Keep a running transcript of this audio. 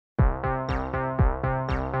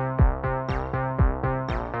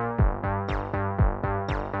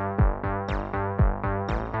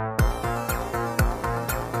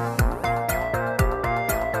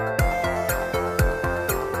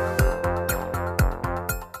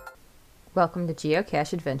Welcome to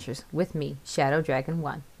Geocache Adventures with me, Shadow Dragon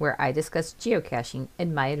 1, where I discuss geocaching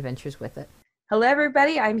and my adventures with it. Hello,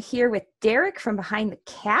 everybody. I'm here with Derek from Behind the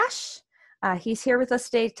Cache. He's here with us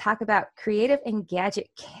today to talk about creative and gadget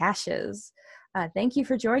caches. Thank you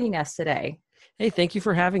for joining us today. Hey, thank you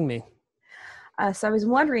for having me. So I was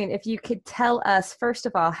wondering if you could tell us, first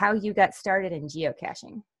of all, how you got started in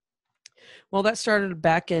geocaching. Well, that started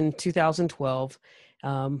back in 2012.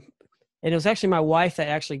 And it was actually my wife that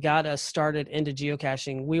actually got us started into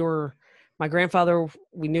geocaching. My grandfather,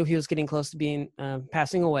 we knew he was getting close to being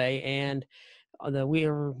passing away, and we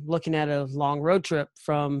were looking at a long road trip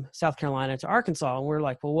from South Carolina to Arkansas. And we are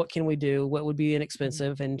like, well, what can we do? What would be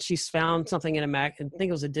inexpensive? And she found something in I think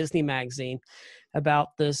it was a Disney magazine about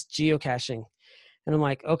this geocaching. And I'm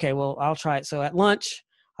like, okay, well, I'll try it. So at lunch,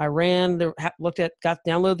 I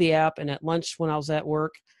downloaded the app, and at lunch when I was at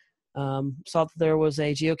work, saw that there was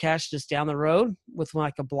a geocache just down the road with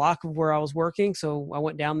like a block of where I was working. So I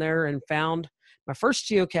went down there and found my first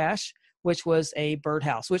geocache, which was a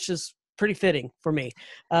birdhouse, which is pretty fitting for me.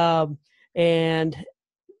 And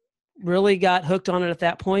really got hooked on it at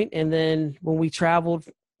that point. And then when we traveled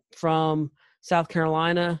from South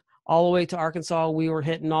Carolina all the way to Arkansas, we were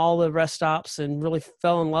hitting all the rest stops and really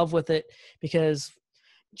fell in love with it because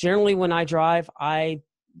generally when I drive, I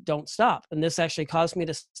don't stop. And this actually caused me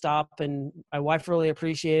to stop. And my wife really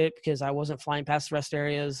appreciated it because I wasn't flying past the rest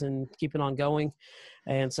areas and keeping on going.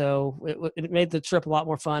 And so it made the trip a lot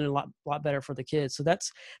more fun and a lot better for the kids. So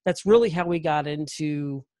that's really how we got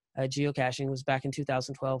into geocaching, was back in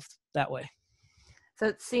 2012 that way. So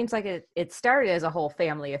it seems like it started as a whole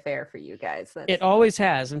family affair for you guys. It always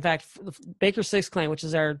has. In fact, the Baker Six Clan, which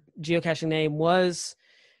is our geocaching name, was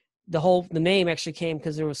the name actually came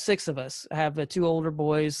because there was six of us. I have two older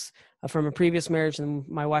boys from a previous marriage, and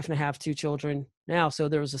my wife and I have two children now. So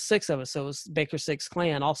there was six of us. So it was Baker Six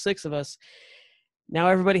Clan, all six of us. Now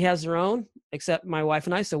everybody has their own except my wife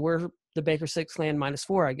and I. So we're the Baker Six Clan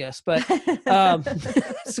 -4, I guess. But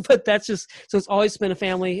but that's just, so it's always been a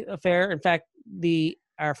family affair. In fact,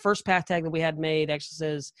 our first path tag that we had made actually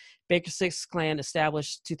says Baker Six Clan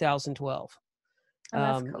established 2012.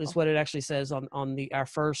 Cool. Is what it actually says on our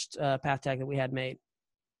first path tag that we had made.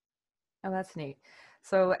 Oh, that's neat.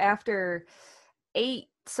 So after 8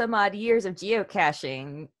 some odd years of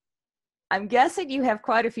geocaching, I'm guessing you have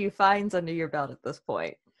quite a few finds under your belt at this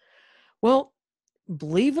point. Well,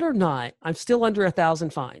 believe it or not, I'm still under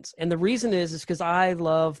 1,000 finds. And the reason is because I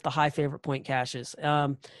love the high favorite point caches.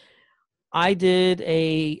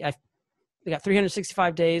 I got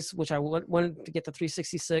 365 days, which I wanted to get to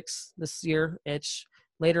 366 this year. It's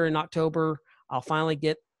later in October. I'll finally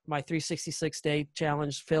get my 366 day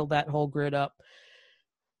challenge, fill that whole grid up.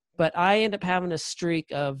 But I end up having a streak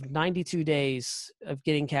of 92 days of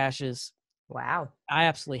getting caches. Wow. I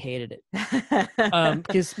absolutely hated it.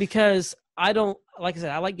 Because I don't, like I said,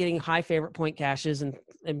 I like getting high favorite point caches and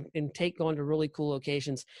going to really cool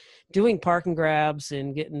locations. Doing park and grabs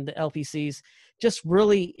and getting the LPCs just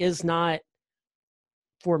really is not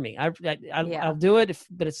for me. I'll do it,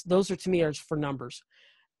 but those are, to me, are for numbers.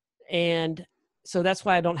 And so that's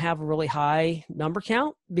why I don't have a really high number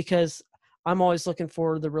count, because I'm always looking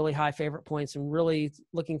for the really high favorite points and really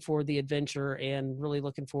looking for the adventure and really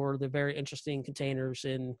looking for the very interesting containers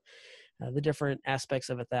and the different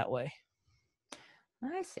aspects of it that way.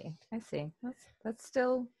 I see. That's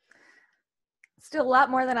still a lot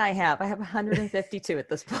more than I have. I have 152 at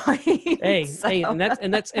this point. Hey, so. hey,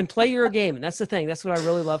 and play your game. And that's the thing. That's what I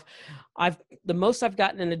really love. The most I've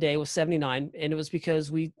gotten in a day was 79. And it was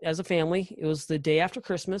because as a family, it was the day after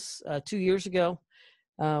Christmas, 2 years ago.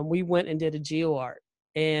 We went and did a geo art,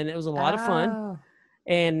 and it was a lot of fun.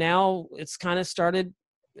 And now it's kind of started.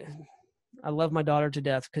 I love my daughter to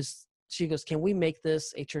death because she goes, "Can we make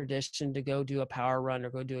this a tradition to go do a power run or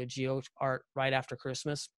go do a geo art right after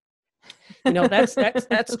Christmas?"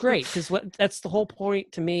 That's great, because that's the whole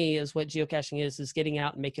point to me, is what geocaching is getting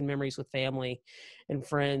out and making memories with family and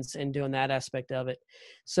friends and doing that aspect of it.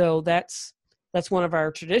 So that's one of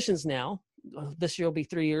our traditions now. This year will be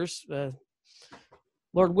 3 years.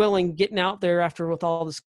 Lord willing, getting out there after with all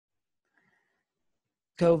this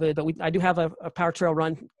COVID, but I do have a power trail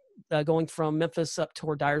run going from Memphis up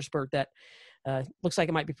toward Dyersburg that looks like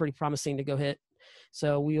it might be pretty promising to go hit.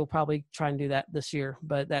 So we will probably try and do that this year.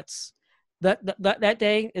 But that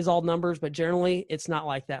day is all numbers, but generally it's not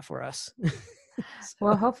like that for us.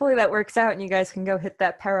 Well, hopefully that works out and you guys can go hit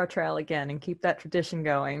that power trail again and keep that tradition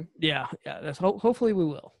going. Yeah. Hopefully we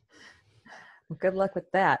will. Well, good luck with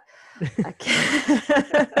that.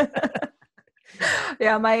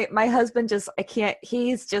 Yeah, my husband just I can't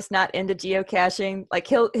he's just not into geocaching. Like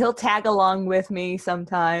he'll tag along with me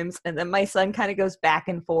sometimes, and then my son kind of goes back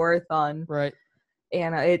and forth on, Right.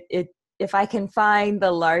 and it if I can find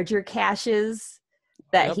the larger caches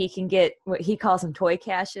that Yep. he can get, what he calls them toy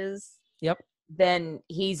caches, Yep. then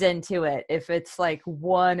he's into it. If it's like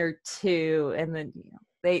one or two, and then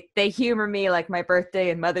they humor me, like my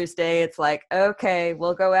birthday and Mother's Day, it's like, okay,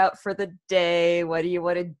 we'll go out for the day, what do you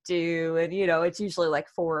want to do? And it's usually like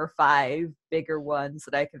four or five bigger ones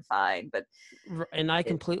that I can find. But And I it,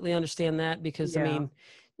 completely understand that because, I yeah, mean,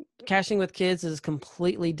 caching with kids is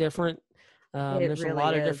completely different. it really is.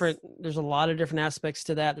 There's a lot of different aspects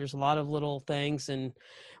to that. There's a lot of little things. And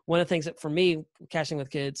one of the things that for me, caching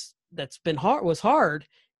with kids, that's been hard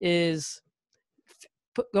is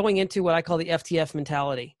going into what I call the FTF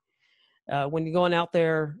mentality. When you're going out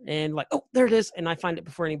there and like, oh, there it is, and I find it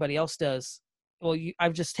before anybody else does. Well,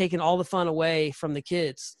 I've just taken all the fun away from the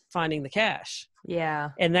kids finding the cache, Yeah.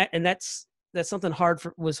 and that's something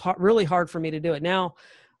really hard for me to do it. Now,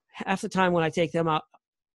 half the time when I take them out,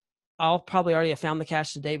 I'll probably already have found the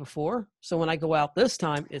cache the day before. So when I go out this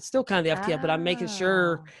time, it's still kind of the FTF, but I'm making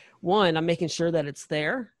sure, Ah. one, I'm making sure that it's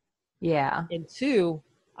there, Yeah. and two,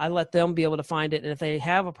 I let them be able to find it. And if they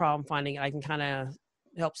have a problem finding it, I can kind of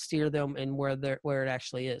help steer them in where it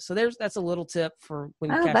actually is. So that's a little tip for when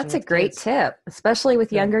you're Oh, catching that's a with great kids. tip, especially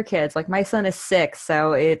with Yeah. younger kids. Like my son is 6,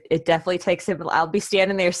 so it definitely takes him. I'll be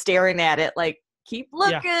standing there staring at it, like, keep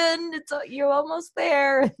Yeah. looking. You're almost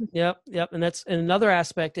there. Yep. Yep. And that's another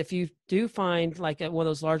aspect. If you do find like one of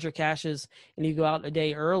those larger caches and you go out a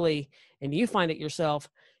day early and you find it yourself,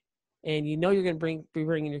 and you know you're going to be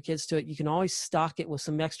bringing your kids to it, you can always stock it with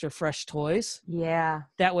some extra fresh toys. Yeah.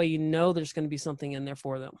 That way, you know there's going to be something in there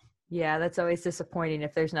for them, Yeah, that's always disappointing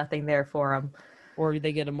if there's nothing there for them. or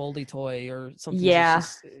they get a moldy toy or something. Yeah,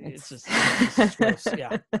 It's it's just yeah, it's just gross.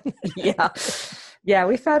 Yeah, yeah, yeah.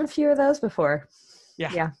 We found a few of those before.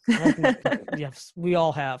 yeah. Yeah. Yes, we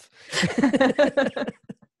all have.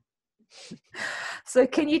 So,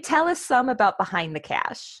 can you tell us some about Behind the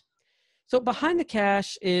Cache? So Behind the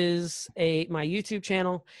Cache is my YouTube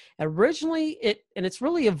channel. Originally, it's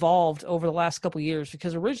really evolved over the last couple of years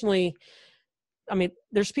because originally, I mean,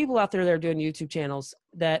 there's people out there that are doing YouTube channels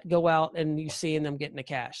that go out and you see them getting a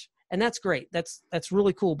cache. And that's great. That's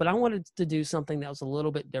really cool. But I wanted to do something that was a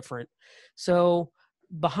little bit different. So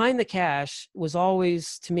Behind the Cache was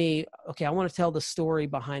always, to me, okay, I want to tell the story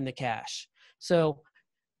behind the cache. So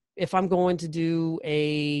if I'm going to do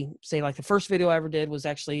say like the first video I ever did was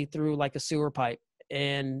actually through like a sewer pipe,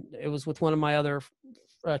 and it was with one of my other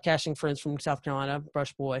caching friends from South Carolina,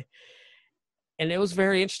 Brush Boy. And it was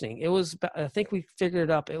very interesting. It was, I think we figured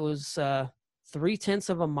it up. It was 3/10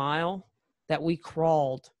 of a mile that we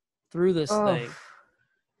crawled through this Oh, thing.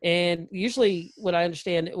 And usually what I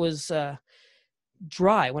understand, it was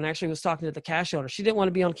dry. When I actually was talking to the cache owner, she didn't want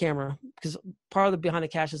to be on camera because part of the behind the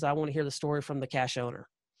cache is I want to hear the story from the cache owner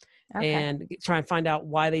okay. and try and find out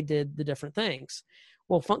why they did the different things.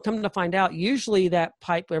 Well, come to find out, usually that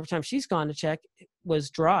pipe, every time she's gone to check, was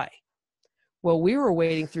dry. Well, we were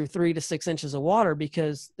wading through 3 to 6 inches of water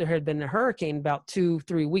because there had been a hurricane about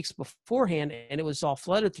 2-3 weeks beforehand, and it was all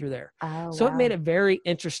flooded through there. Oh, So it made wow. it very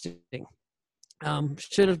interesting.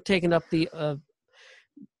 Should have taken up the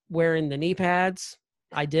wearing the knee pads.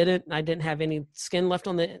 I didn't. I didn't have any skin left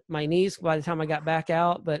on my knees by the time I got back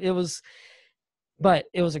out, but it was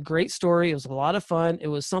a great story. It was a lot of fun. It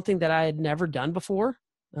was something that I had never done before.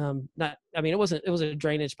 It was a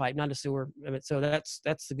drainage pipe, not a sewer. I mean, so that's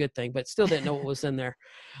the good thing, but still didn't know what was in there.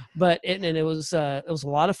 But it was a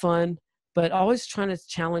lot of fun, but always trying to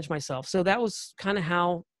challenge myself. So that was kind of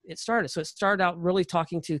how it started. So it started out really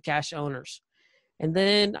talking to cache owners. And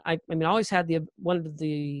then I always had one of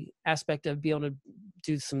the aspect of being able to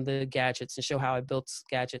do some of the gadgets and show how I built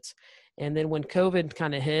gadgets. And then when COVID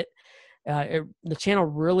kind of hit, the channel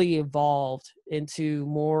really evolved into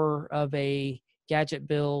more of a gadget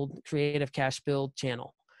build, creative cache build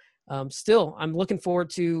channel. Still, I'm looking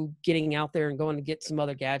forward to getting out there and going to get some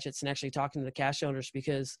other gadgets and actually talking to the cache owners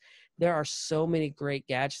because there are so many great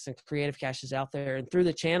gadgets and creative caches out there. And through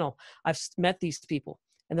the channel, I've met these people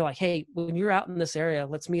and they're like, hey, when you're out in this area,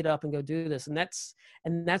 let's meet up and go do this. And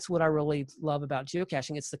that's what I really love about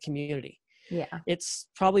geocaching. It's the community. Yeah. It's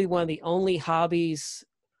probably one of the only hobbies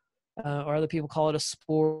or other people call it a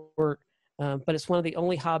sport. But it's one of the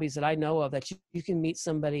only hobbies that I know of that you can meet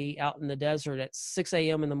somebody out in the desert at 6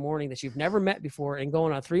 a.m. in the morning that you've never met before and go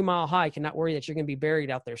on a 3-mile hike and not worry that you're going to be buried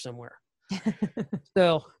out there somewhere.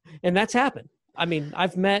 So, and that's happened. I mean,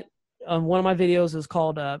 I've met one of my videos is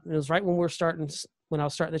called, it was right when I was starting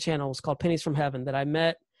the channel, it was called Pennies from Heaven, that I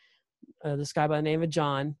met this guy by the name of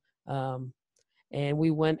John. And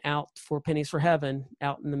we went out for Pennies for Heaven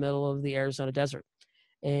out in the middle of the Arizona desert.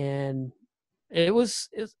 And it was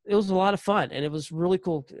a lot of fun, and it was really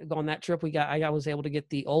cool. On that trip, I was able to get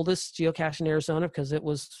the oldest geocache in Arizona because it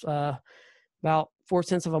was about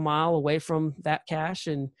 0.4 of a mile away from that cache.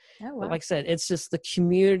 And Oh, wow. But like I said, it's just the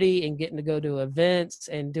community and getting to go to events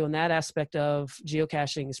and doing that aspect of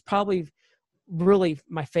geocaching is probably really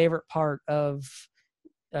my favorite part of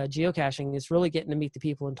geocaching, is really getting to meet the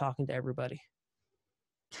people and talking to everybody.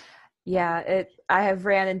 Yeah, I have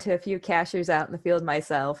ran into a few cachers out in the field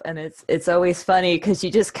myself, and it's always funny because you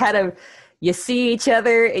just kind of you see each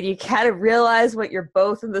other and you kind of realize what you're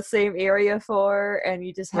both in the same area for, and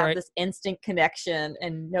you just have Right. this instant connection,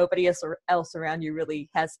 and nobody else around you really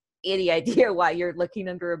has any idea why you're looking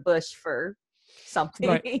under a bush for something.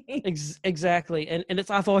 Right. Exactly. And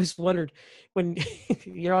I've always wondered when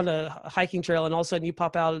you're on a hiking trail and all of a sudden you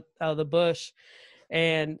pop out of the bush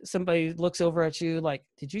and somebody looks over at you like,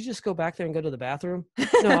 did you just go back there and go to the bathroom?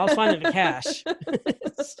 No, I was finding a cache.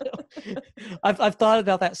 So, I've thought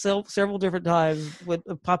about that several different times with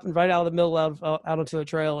popping right out of the middle out onto a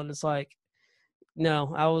trail. And it's like,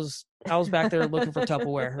 no, I was back there looking for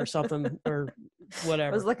Tupperware or something or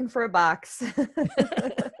whatever. I was looking for a box.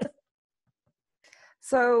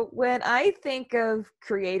 So when I think of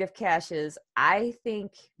creative caches, I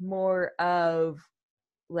think more of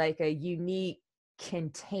like a unique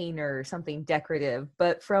container, something decorative.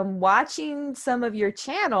 But from watching some of your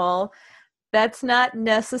channel, that's not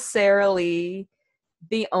necessarily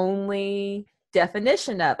the only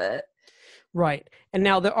definition of it. Right. And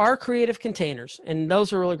now there are creative containers, and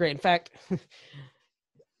those are really great. In fact, of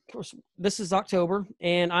course, this is October,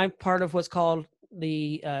 and I'm part of what's called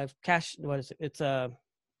the cache. What is it? It's a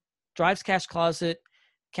Drives Cache Closet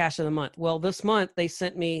Cache of the Month. Well, this month they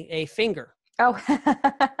sent me a finger. Oh.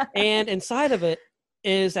 And inside of it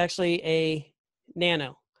is actually a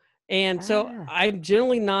nano. And so I'm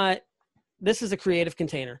generally not, this is a creative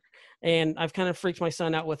container. And I've kind of freaked my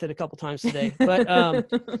son out with it a couple times today. But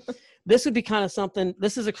this would be kind of something,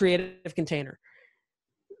 this is a creative container.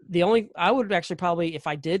 I would actually probably, if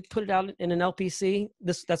I did put it out in an LPC,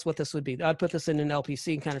 that's what this would be. I'd put this in an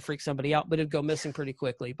LPC and kind of freak somebody out, but it'd go missing pretty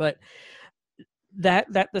quickly. But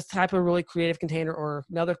this type of really creative container, or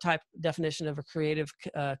another type definition of a creative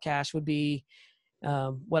cache would be,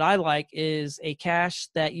 what I like is a cache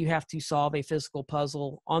that you have to solve a physical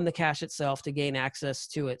puzzle on the cache itself to gain access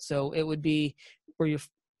to it. So it would be where you're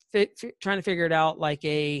trying to figure it out, like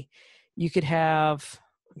you could have,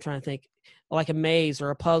 I'm trying to think, like a maze or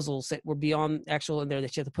a puzzles that were beyond actual in there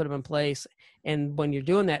that you have to put them in place. And when you're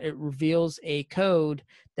doing that, it reveals a code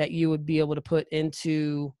that you would be able to put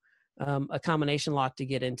into a combination lock to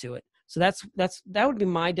get into it. So that would be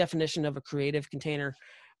my definition of a creative container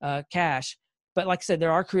cache. But like I said,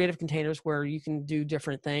 there are creative containers where you can do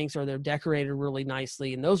different things, or they're decorated really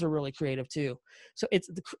nicely, and those are really creative too. So it's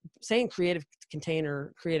saying creative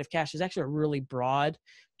container, creative cache is actually a really broad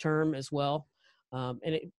term as well.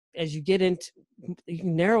 As you get into, you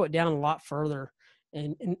can narrow it down a lot further,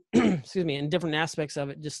 and excuse me, in different aspects of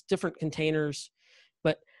it, just different containers.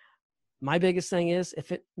 But my biggest thing is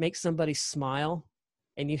if it makes somebody smile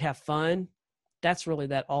and you have fun, that's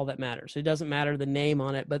really all that matters. It doesn't matter the name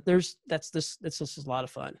on it, but it's just a lot of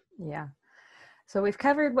fun. Yeah. So we've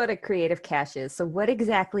covered what a creative cache is. So what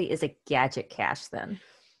exactly is a gadget cache then?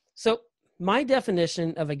 So my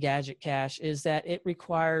definition of a gadget cache is that it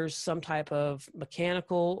requires some type of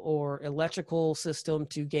mechanical or electrical system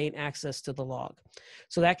to gain access to the log.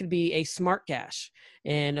 So that could be a smart cache.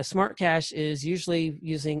 And a smart cache is usually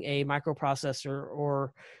using a microprocessor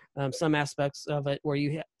or some aspects of it where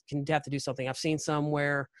you can have to do something. I've seen some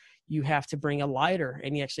where you have to bring a lighter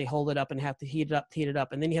and you actually hold it up and have to heat it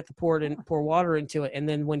up. And then you have to pour water into it. And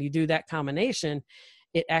then when you do that combination,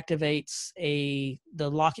 it activates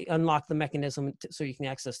unlock the mechanism so you can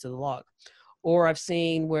access to the log. Or I've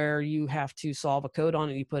seen where you have to solve a code on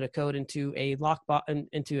it. You put a code into a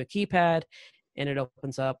into a keypad and it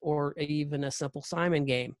opens up. Or even a simple Simon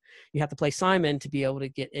game. You have to play Simon to be able to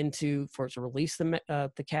get for it to release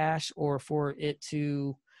the cache, or for it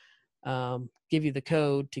to give you the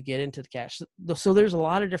code to get into the cache. So there's a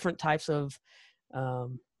lot of different types of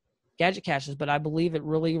gadget caches, but I believe it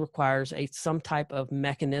really requires some type of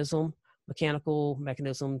mechanical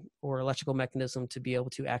mechanism or electrical mechanism to be able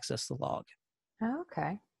to access the log. Oh,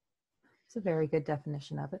 okay. It's a very good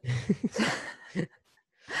definition of it.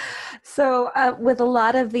 So with a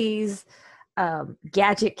lot of these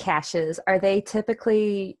gadget caches, are they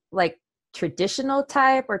typically like traditional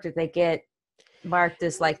type, or do they get marked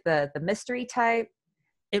as like the mystery type?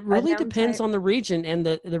 It A really gnome depends type? on the region and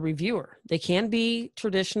the reviewer. They can be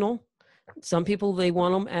traditional. Some people, they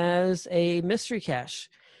want them as a mystery cache.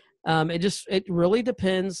 It really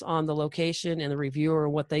depends on the location and the reviewer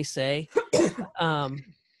and what they say. Um,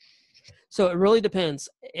 so it really depends.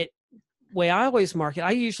 It way I always mark it,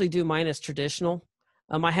 I usually do mine as traditional.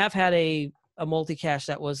 I have had a multi cache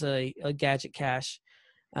that was a gadget cache,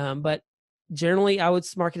 but generally I would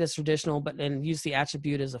mark it as traditional, but then use the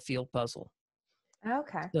attribute as a field puzzle.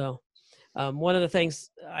 Okay. So one of the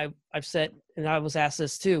things I've said, and I was asked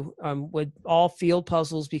this too, would all field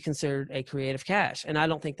puzzles be considered a creative cache? And I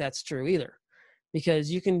don't think that's true either, because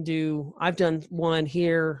I've done one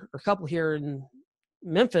here or a couple here in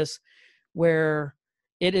Memphis where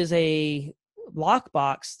it is a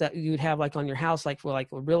lockbox that you'd have like on your house, like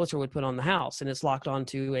a realtor would put on the house, and it's locked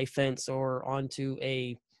onto a fence or onto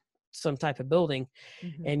some type of building, Hmm.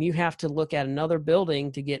 and you have to look at another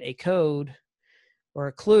building to get a code or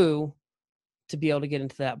a clue to be able to get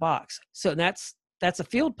into that box. So that's a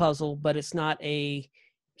field puzzle, but it's not a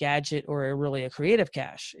gadget or really a creative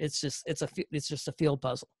cache. It's just a field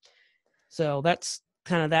puzzle. So that's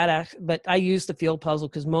kind of that. But I use the field puzzle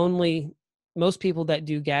because most people that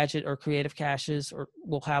do gadget or creative caches or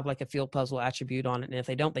will have like a field puzzle attribute on it, and if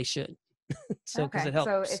they don't, they should. So because Okay. it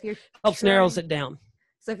So if you're helps narrows trying, it down.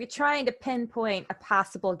 so if you're trying to pinpoint a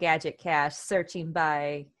possible gadget cache, searching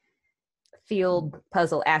by field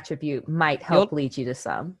puzzle attribute might help Field lead you to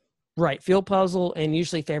some Right, field puzzle and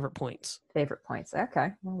usually favorite points. favorite points. Okay.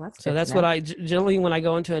 Well, that's So good to that's what know. I generally, when I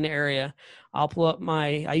go into an area, I'll pull up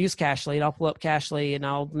I use Cachly, and I'll pull up Cachly and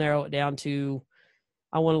I'll narrow it down to,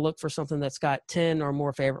 I want to look for something that's got 10 or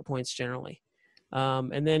more favorite points generally.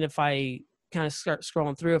 And then if I kind of start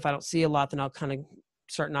scrolling through, if I don't see a lot, then I'll kind of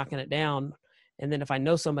start knocking it down. And then if I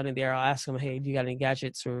know somebody in the area, I'll ask them, hey, do you got any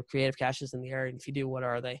gadgets or creative caches in the area? And if you do, what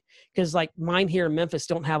are they? Because like mine here in Memphis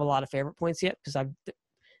don't have a lot of favorite points yet, because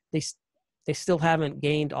they they still haven't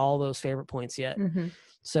gained all those favorite points yet. Mm-hmm.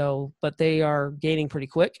 So, but they are gaining pretty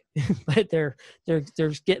quick. But they're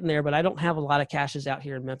getting there. But I don't have a lot of caches out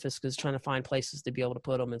here in Memphis because trying to find places to be able to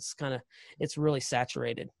put them, it's really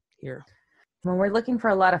saturated here. When we're looking for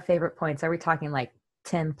a lot of favorite points, are we talking like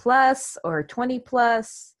 10 plus or 20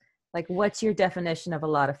 plus? Like, what's your definition of a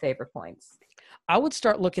lot of favorite points? I would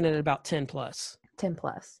start looking at about 10 plus, 10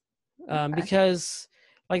 plus. Okay. because,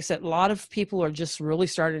 like I said, a lot of people are just really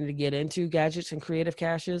starting to get into gadgets and creative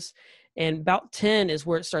caches, and about 10 is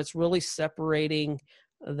where it starts really separating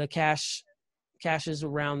the caches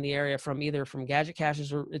around the area from either from gadget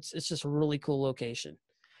caches, or it's just a really cool location.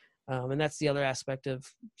 And that's the other aspect of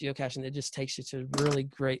geocaching. It just takes you to really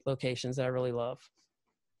great locations that I really love.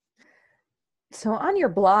 So on your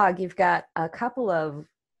blog, you've got a couple of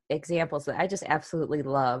examples that I just absolutely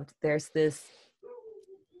loved.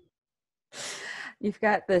 You've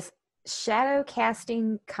got this shadow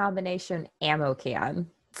casting combination ammo can.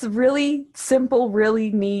 It's a really simple,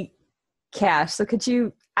 really neat cache. So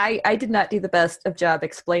I did not do the best of job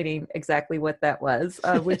explaining exactly what that was.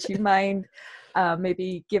 Would you mind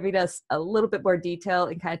maybe giving us a little bit more detail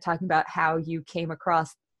and kind of talking about how you came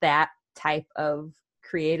across that type of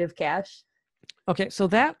creative cache? Okay, so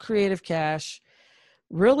that creative cache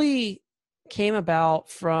really came about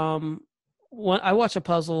from I watch a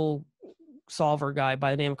puzzle solver guy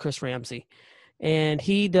by the name of Chris Ramsey, and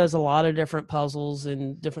he does a lot of different puzzles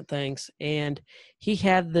and different things. And he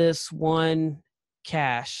had this one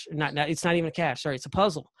cache, it's not even a cache, sorry, it's a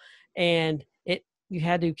puzzle, and you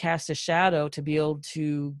had to cast a shadow to be able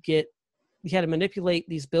to you had to manipulate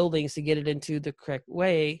these buildings to get it into the correct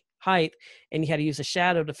height, and you had to use a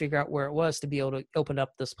shadow to figure out where it was to be able to open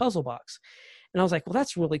up this puzzle box. And I was like, well,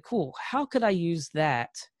 that's really cool. How could I use that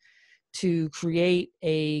to create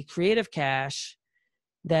a creative cache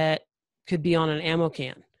that could be on an ammo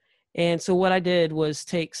can? And so what I did was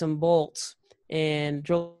take some bolts and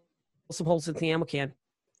drill some holes into the ammo can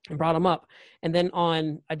and brought them up. And then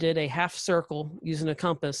I did a half circle using a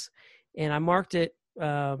compass, and I marked it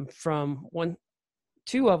from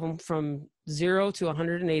two of them from 0 to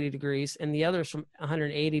 180 degrees, and the others from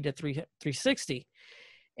 180 to 360.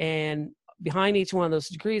 And behind each one of those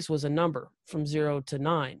degrees was a number from 0 to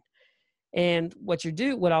 9. And what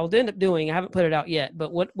I'll end up doing, I haven't put it out yet,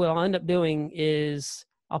 but what I'll end up doing is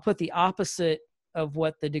I'll put the opposite of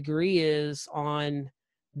what the degree is on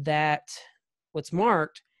that, what's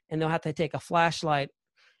marked, and they'll have to take a flashlight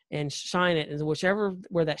and shine it, and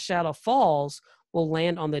where that shadow falls will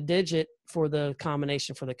land on the digit for the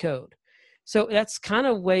combination for the code. So that's kind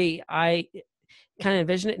of way I kind of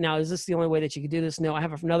envision it. Now, is this the only way that you could do this? No, I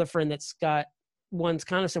have another friend that's got one's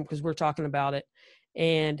kind of similar, because we're talking about it,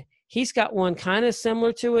 and he's got one kind of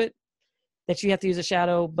similar to it, that you have to use a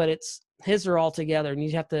shadow, but his are all together, and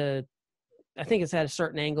you have to, I think it's at a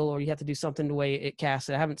certain angle, or you have to do something the way it casts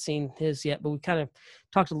it. I haven't seen his yet, but we kind of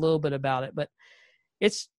talked a little bit about it. But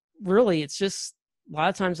it's just a lot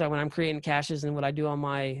of times when I'm creating caches, and what I do on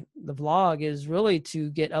the vlog is really to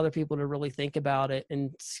get other people to really think about it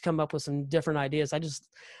and come up with some different ideas.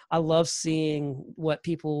 I love seeing what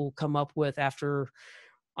people come up with after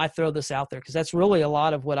I throw this out there, because that's really a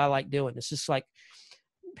lot of what I like doing. It's just like,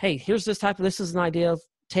 hey, here's this is an idea.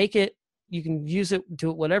 Take it. You can use it, do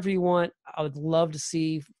it whatever you want. I would love to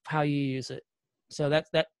see how you use it. So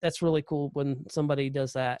that's really cool when somebody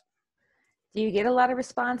does that. Do you get a lot of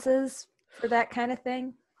responses for that kind of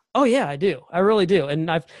thing? Oh yeah, I do. I really do. And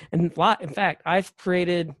in fact, I have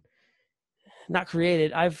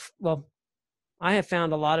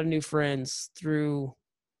found a lot of new friends through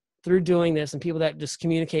doing this, and people that just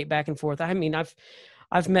communicate back and forth. I mean,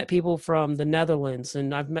 I've met people from the Netherlands,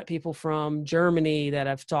 and I've met people from Germany that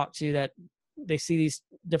I've talked to, that they see these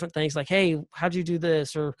different things like, hey, how'd you do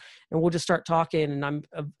this? And we'll just start talking. And I'm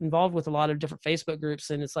involved with a lot of different Facebook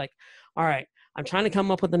groups. And it's like, all right, I'm trying to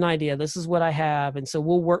come up with an idea. This is what I have. And so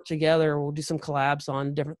we'll work together. We'll do some collabs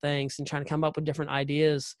on different things and trying to come up with different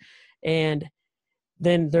ideas. And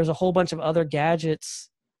then there's a whole bunch of other gadgets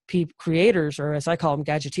creators, or as I call them,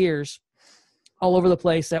 gadgeteers, all over the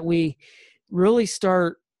place, that we really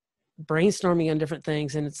start brainstorming on different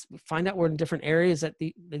things, and it's find out where in different areas that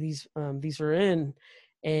these are in,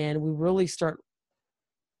 and we really start.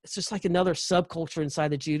 It's just like another subculture inside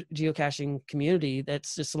the geocaching community.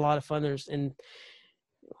 That's just a lot of fun. It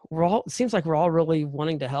seems like we're all really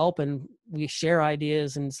wanting to help, and we share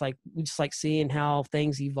ideas, and it's like we just like seeing how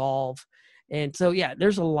things evolve. And so yeah,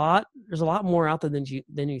 there's a lot more out there than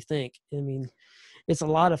you think. I mean, it's a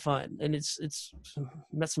lot of fun, and it's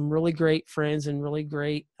met some really great friends and really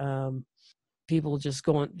great people just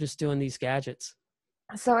doing these gadgets.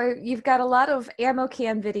 So you've got a lot of ammo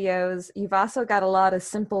can videos. You've also got a lot of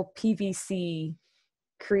simple PVC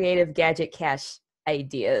creative gadget cache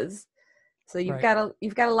ideas. So you've Right.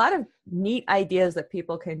 got a lot of neat ideas that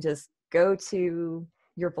people can just go to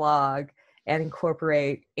your blog and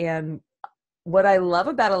incorporate. And what I love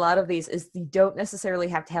about a lot of these is you don't necessarily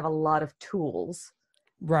have to have a lot of tools.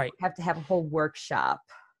 Right. You have to have a whole workshop.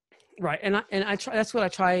 Right. And I try, that's what I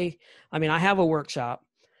try. I mean, I have a workshop,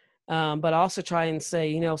 but I also try and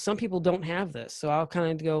say, some people don't have this. So I'll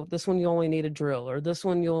kind of go, this one, you only need a drill, or this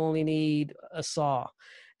one, you only need a saw.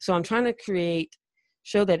 So I'm trying to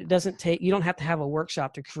show that you don't have to have a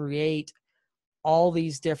workshop to create all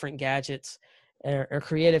these different gadgets or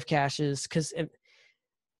creative caches, because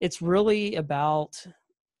it's really about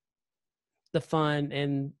the fun.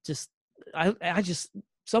 And just,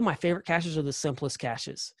 some of my favorite caches are the simplest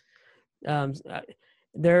caches.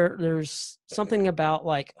 There's something about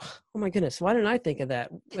like, oh my goodness, why didn't I think of that?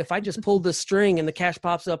 If I just pulled this string and the cache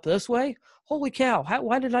pops up this way, holy cow,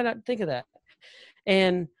 why did I not think of that?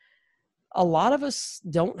 And a lot of us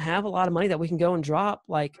don't have a lot of money that we can go and drop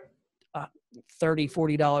like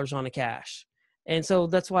 $30-$40 on a cache. And so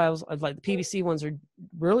that's why I was like, the PVC ones are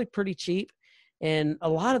really pretty cheap. And a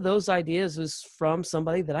lot of those ideas was from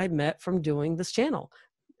somebody that I met from doing this channel.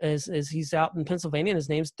 As he's out in Pennsylvania, and his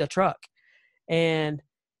name's The Truck. And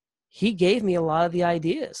he gave me a lot of the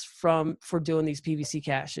ideas for doing these PVC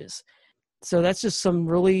caches. So that's just some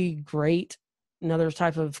really great, another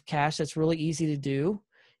type of cache that's really easy to do.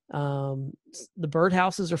 The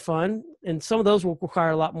birdhouses are fun, and some of those will require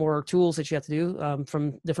a lot more tools that you have to do,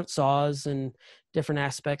 from different saws and different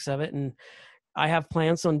aspects of it. And I have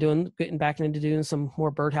plans on getting back into doing some more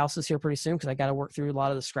birdhouses here pretty soon, because I got to work through a lot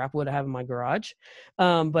of the scrap wood I have in my garage.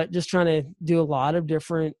 But just trying to do a lot of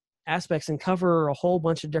different aspects and cover a whole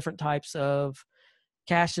bunch of different types of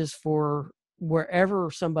caches for wherever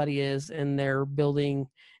somebody is in their building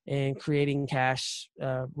and creating cache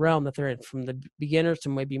realm that they're in, from the beginners to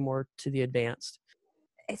maybe more to the advanced.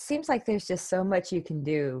 It seems like there's just so much you can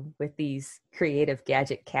do with these creative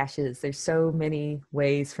gadget caches. There's so many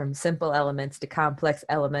ways, from simple elements to complex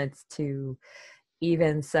elements to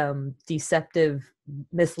even some deceptive,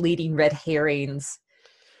 misleading red herrings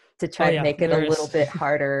to try to make it a little bit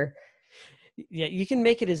harder. Yeah, you can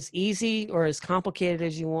make it as easy or as complicated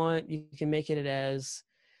as you want. You can make it as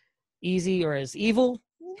easy or as evil,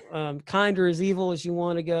 kind or as evil as you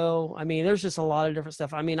want to go. I mean, there's just a lot of different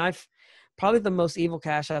stuff. I mean, probably the most evil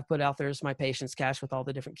cache I've put out there is my patience cache with all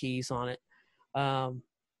the different keys on it.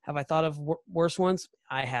 Have I thought of worse ones?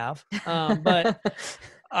 I have, but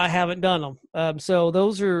I haven't done them. So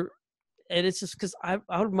those are, and it's just because I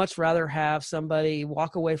would much rather have somebody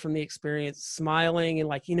walk away from the experience smiling and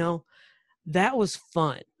like, that was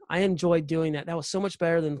fun. I enjoyed doing that. That was so much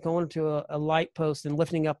better than going to a light post and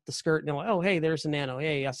lifting up the skirt and like, oh, hey, there's a nano.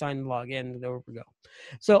 Hey, I signed the log in, and there we go.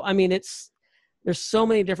 So, I mean, there's so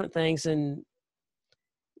many different things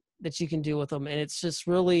that you can do with them. And it's just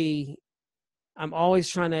really, I'm always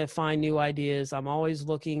trying to find new ideas. I'm always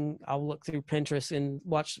looking, I'll look through Pinterest and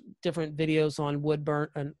watch different videos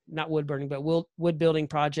on not wood burning, but wood building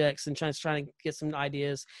projects and trying to get some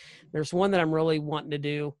ideas. There's one that I'm really wanting to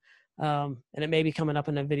do. And it may be coming up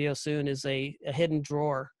in a video soon, is a hidden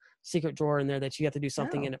drawer, secret drawer in there that you have to do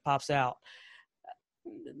something and it pops out.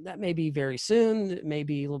 That may be very soon. It may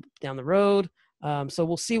be a little down the road. So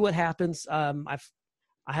we'll see what happens. I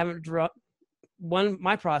haven't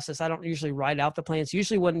my process, I don't usually write out the plans.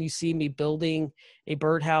 Usually when you see me building a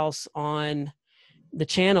birdhouse on the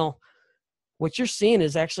channel, what you're seeing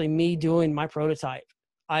is actually me doing my prototype.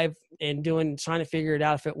 Trying to figure it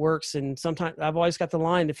out if it works. And sometimes I've always got the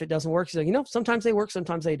line, if it doesn't work, so, sometimes they work,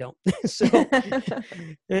 sometimes they don't. So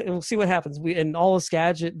we'll see what happens. And all us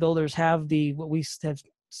gadget builders have what we have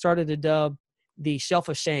started to dub the shelf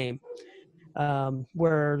of shame,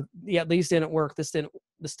 where, these didn't work. This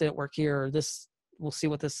didn't work here. Or we'll see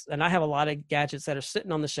what this, and I have a lot of gadgets that are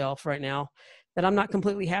sitting on the shelf right now that I'm not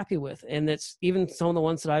completely happy with. And that's even some of the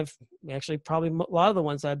ones that I've actually, probably a lot of the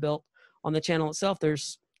ones I built on the channel itself,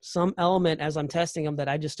 there's some element as I'm testing them that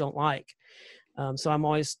I just don't like. So I'm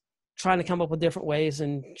always trying to come up with different ways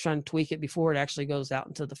and trying to tweak it before it actually goes out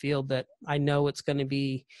into the field, that I know it's going to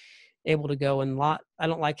be able to go. And I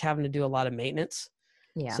don't like having to do a lot of maintenance.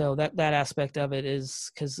 Yeah. So that aspect of it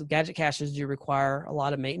is, because gadget caches do require a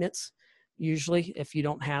lot of maintenance, usually, if you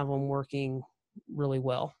don't have them working really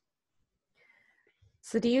well.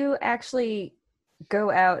 So do you actually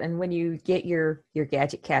go out, and when you get your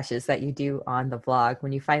gadget caches that you do on the vlog,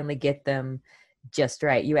 when you finally get them just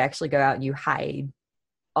right, you actually go out and you hide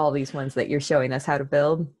all these ones that you're showing us how to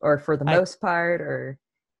build, or for the most part, or?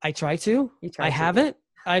 I try to. I haven't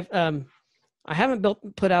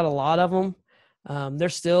put out a lot of them. They're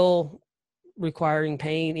still requiring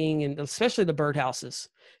painting, and especially the birdhouses,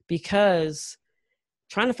 because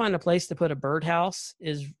trying to find a place to put a birdhouse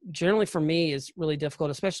is generally, for me, is really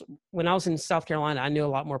difficult. Especially when I was in South Carolina, I knew a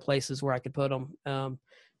lot more places where I could put them.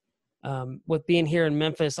 With being here in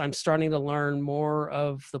Memphis, I'm starting to learn more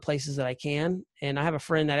of the places that I can. And I have a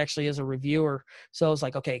friend that actually is a reviewer. So I was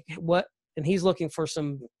like, okay, and he's looking for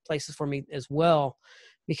some places for me as well,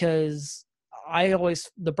 because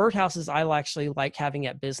the birdhouses I actually like having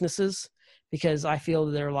at businesses, because I feel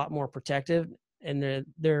they're a lot more protective, and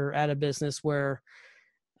they're at a business where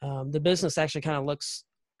the business actually kind of looks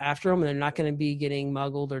after them, and they're not going to be getting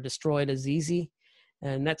muggled or destroyed as easy.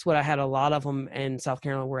 And that's what I had a lot of them in South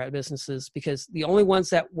Carolina, were at businesses, because the only ones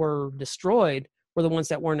that were destroyed were the ones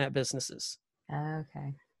that weren't at businesses.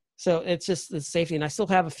 Okay. So it's just the safety. And I still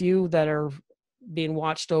have a few that are being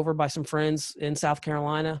watched over by some friends in South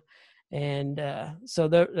Carolina. And so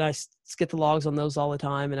I get the logs on those all the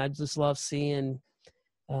time. And I just love seeing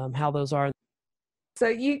how those are. So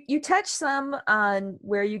you touched some on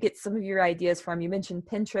where you get some of your ideas from. You mentioned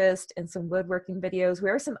Pinterest and some woodworking videos.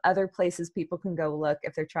 Where are some other places people can go look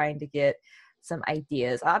if they're trying to get some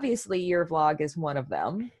ideas? Obviously, your vlog is one of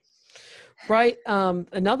them. Right.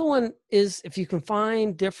 Another one is, if you can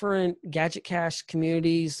find different gadget cache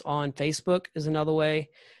communities on Facebook, is another way.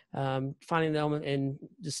 Finding them and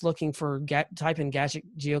just looking for type in Gadget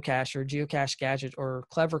Geocache or Geocache Gadget or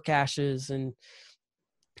Clever Caches, and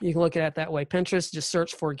you can look at it that way. Pinterest, just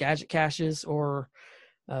search for gadget caches, or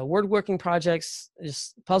woodworking projects.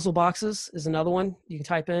 Just puzzle boxes is another one you can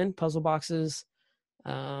type in. Puzzle boxes.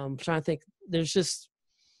 I'm trying to think. There's just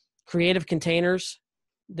creative containers.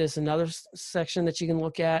 There's another section that you can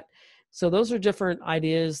look at. So those are different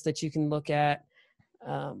ideas that you can look at.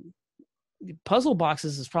 Puzzle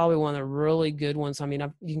boxes is probably one of the really good ones. I mean,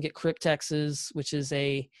 you can get cryptexes, which is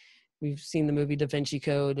we've seen the movie Da Vinci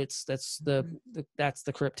Code. That's the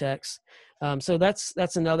cryptex. So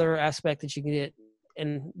that's another aspect that you can get.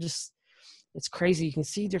 And just, it's crazy. You can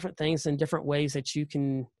see different things in different ways that you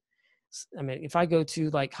can. I mean, if I go to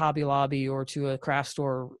like Hobby Lobby or to a craft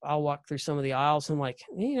store, I'll walk through some of the aisles and I'm like,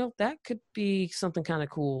 that could be something kind of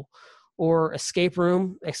cool. Or escape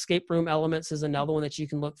room elements is another one that you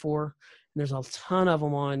can look for. And there's a ton of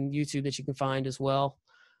them on YouTube that you can find as well.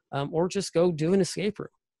 Or just go do an escape room.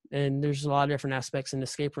 And there's a lot of different aspects in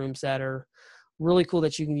escape rooms that are really cool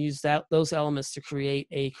that you can use those elements to create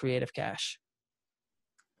a creative cache.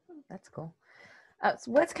 That's cool.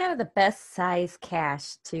 So what's kind of the best size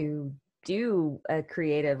cache to do a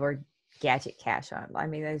creative or gadget cache on? I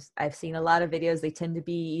mean, I've seen a lot of videos. They tend to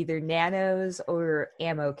be either nanos or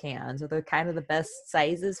ammo cans. Are they kind of the best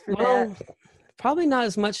sizes for that? probably not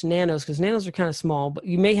as much nanos, because nanos are kind of small, but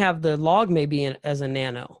you may have the log maybe as a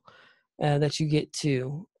nano that you get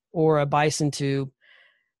to, or a bison tube.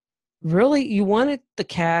 Really, you want the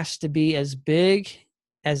cache to be as big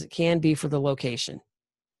as it can be for the location,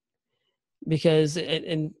 because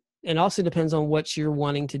it also depends on what you're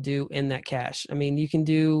wanting to do in that cache. I mean, you can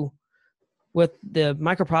do with the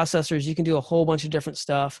microprocessors, you can do a whole bunch of different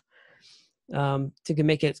stuff to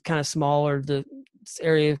make it kind of smaller, the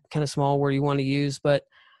area kind of small where you want to use, but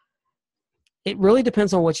it really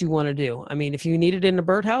depends on what you want to do. I mean, if you need it in a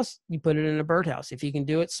birdhouse, you put it in a birdhouse. If you can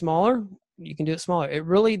do it smaller, you can do it smaller. It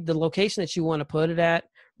really, the location that you want to put it at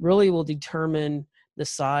really will determine the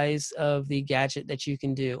size of the gadget that you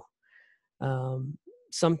can do.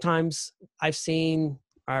 Sometimes I've seen,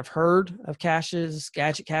 or I've heard of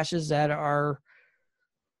gadget caches that are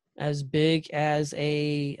as big as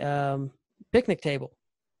a picnic table,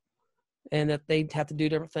 and that they have to do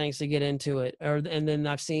different things to get into it. And then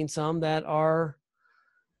I've seen some that are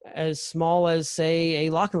as small as, say,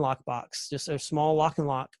 a lock and lock box, just a small lock and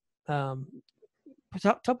lock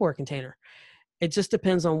Tupperware container. It just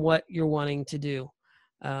depends on what you're wanting to do.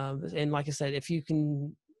 And like I said, if you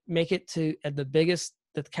can make it to at the biggest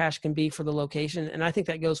that the cache can be for the location, and I think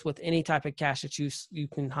that goes with any type of cache that you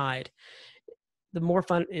can hide. The more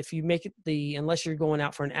fun, if you make it unless you're going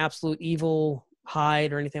out for an absolute evil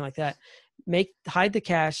hide or anything like that, hide the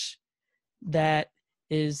cache that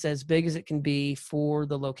is as big as it can be for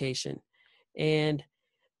the location. And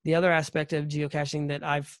the other aspect of geocaching that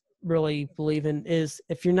I've really believe in is,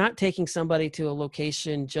 if you're not taking somebody to a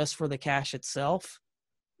location just for the cache itself,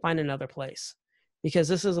 find another place, because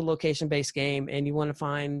this is a location-based game, and you want to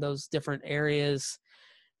find those different areas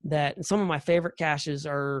and some of my favorite caches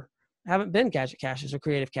haven't been gadget caches or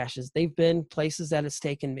creative caches. They've been places that it's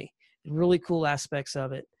taken me, really cool aspects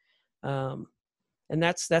of it. And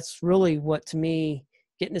that's really what, to me,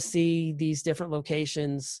 getting to see these different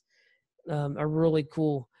locations are really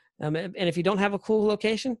cool. And if you don't have a cool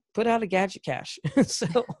location, put out a gadget cache.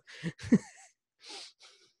 So,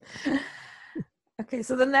 okay,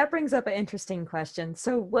 so then that brings up an interesting question.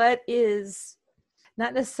 So what is,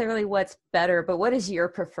 not necessarily what's better, but what is your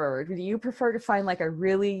preferred? Do you prefer to find like a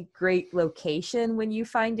really great location when you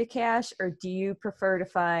find a cache, or do you prefer to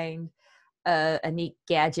find a neat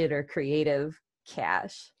gadget or creative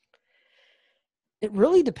cache? it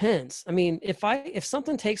really depends. I mean, if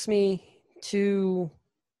something takes me to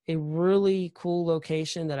a really cool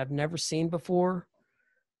location that I've never seen before,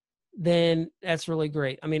 then that's really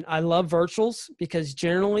great. I mean, I love virtuals because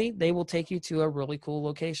generally they will take you to a really cool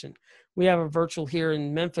location. We have a virtual here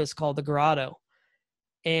in Memphis called the Grotto,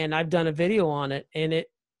 and I've done a video on it, and it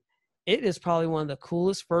is probably one of the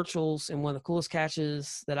coolest virtuals and one of the coolest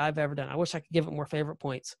caches that I've ever done. I wish I could give it more favorite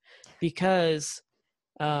points, because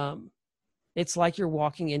it's like you're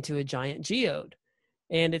walking into a giant geode,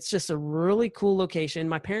 and it's just a really cool location.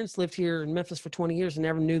 My parents lived here in Memphis for 20 years and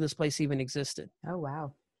never knew this place even existed. Oh,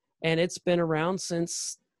 wow. And it's been around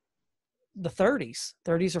since the 30s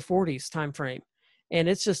or 40s time frame. And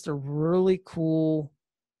it's just a really cool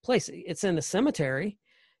place. It's in the cemetery,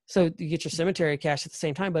 so you get your cemetery cache at the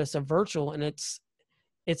same time, but it's a virtual, and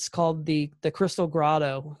it's called the Crystal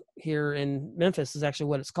Grotto here in Memphis is actually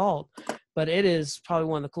what it's called. But it is probably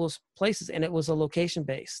one of the coolest places, and it was a location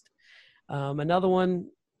based. Another one,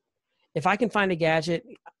 if I can find a gadget,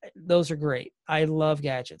 those are great. I love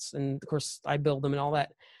gadgets, and of course I build them and all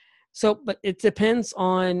that. So, but it depends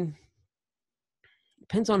on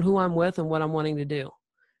who I'm with and what I'm wanting to do.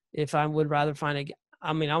 If I would rather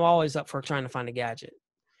I'm always up for trying to find a gadget.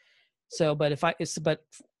 So, but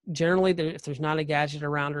generally if there's not a gadget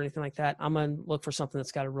around or anything like that, I'm going to look for something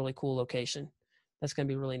that's got a really cool location. That's going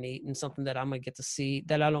to be really neat, and something that I'm going to get to see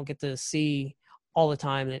that I don't get to see all the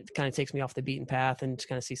time. And it kind of takes me off the beaten path and just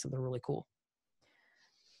kind of see something really cool.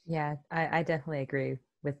 Yeah, I definitely agree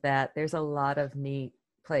with that. There's a lot of neat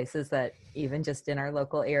places that even just in our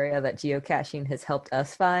local area that geocaching has helped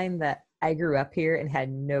us find, that I grew up here and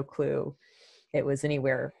had no clue it was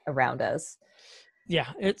anywhere around us.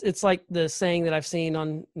 Yeah, it's like the saying that I've seen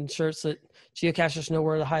on shirts that geocachers know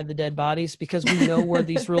where to hide the dead bodies, because we know where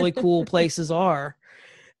these really cool places are.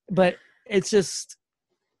 But it's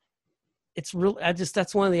really,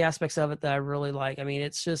 that's one of the aspects of it that I really like. I mean,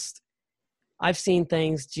 it's just, I've seen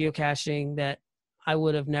things geocaching that I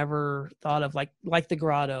would have never thought of, like the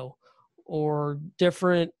Grotto, or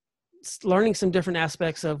learning some different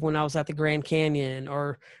aspects of when I was at the Grand Canyon,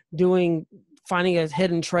 or finding a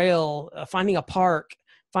hidden trail, finding a park,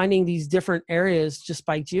 finding these different areas just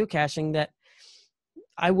by geocaching that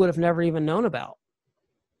I would have never even known about.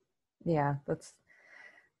 Yeah,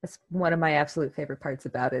 That's one of my absolute favorite parts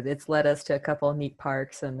about it. It's led us to a couple of neat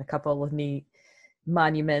parks and a couple of neat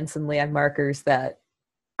monuments and landmarkers that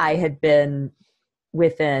I had been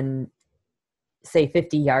within, say,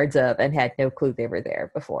 50 yards of and had no clue they were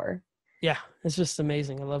there before. Yeah, it's just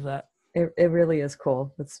amazing. I love that. It really is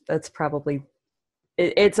cool. That's probably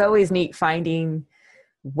it's always neat finding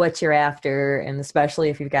what you're after, and especially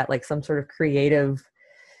if you've got like some sort of creative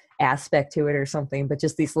aspect to it or something, but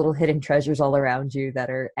just these little hidden treasures all around you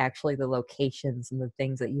that are actually the locations and the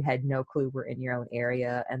things that you had no clue were in your own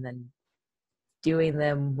area. And then doing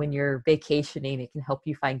them when you're vacationing, it can help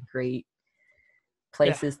you find great Yeah,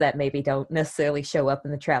 places that maybe don't necessarily show up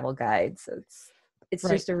in the travel guide. So it's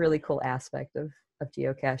right. just a really cool aspect of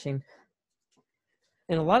geocaching.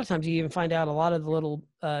 And a lot of times you even find out a lot of the little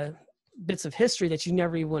bits of history that you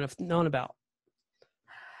never even would have known about.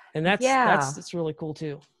 And that's Yeah. that's that's really cool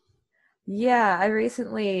too. Yeah, I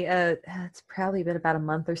recently, it's probably been about a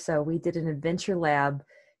month or so, we did an adventure lab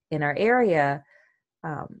in our area.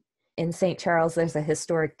 Um, in St. Charles, there's a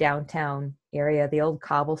historic downtown area, the old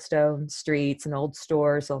cobblestone streets and old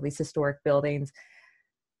stores, all these historic buildings.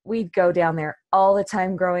 We'd go down there all the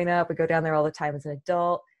time growing up. We'd go down there all the time as an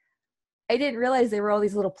adult. I didn't realize there were all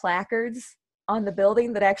these little placards on the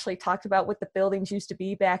building that actually talked about what the buildings used to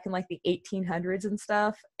be back in like the 1800s and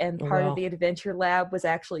stuff. And Oh part of wow. the adventure lab was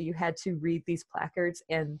actually you had to read these placards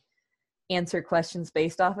and answer questions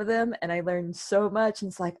based off of them. And I learned so much. And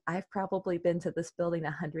it's like, I've probably been to this building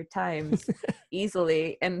 100 times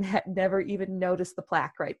easily and had never even noticed the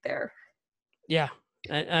plaque right there. Yeah,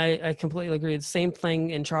 I completely agree. The same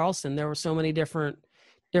thing in Charleston. There were so many different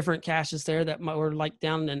caches there that were like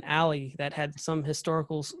down in an alley that had some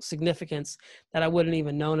historical significance that I wouldn't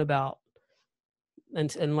even known about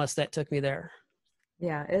unless that took me there.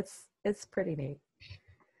 Yeah, it's pretty neat.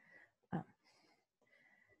 Uh,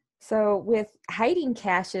 So with hiding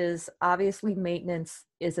caches, obviously maintenance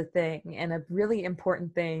is a thing, and a really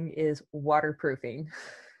important thing is waterproofing.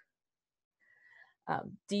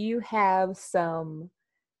 Do you have some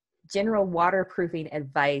general waterproofing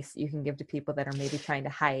advice you can give to people that are maybe trying to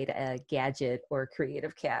hide a gadget or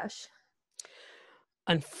creative cache?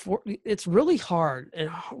 It's really hard, and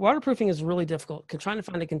waterproofing is really difficult. Trying to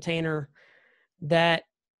find a container that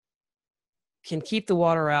can keep the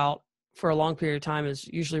water out for a long period of time is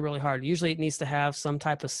usually really hard. Usually, it needs to have some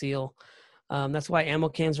type of seal. That's why ammo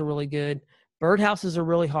cans are really good. Birdhouses are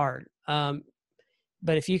really hard,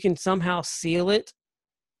 but if you can somehow seal it,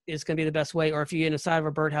 it's going to be the best way. Or if you inside of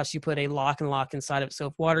a birdhouse, you put a lock and lock inside of it, so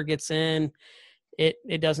if water gets in,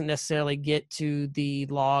 it doesn't necessarily get to the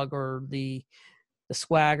log or the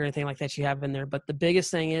swag or anything like that you have in there. But the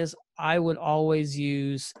biggest thing is I would always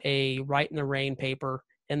use a write in the rain paper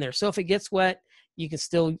in there. So if it gets wet, you can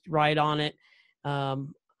still write on it.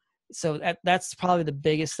 So that's probably the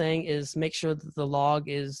biggest thing is make sure that the log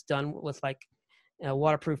is done with like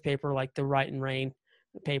waterproof paper, like the write in rain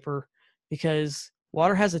paper, because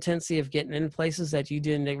water has a tendency of getting into places that you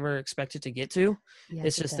didn't ever expect it to get to. It's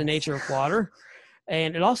Yes, it just the does. nature of water.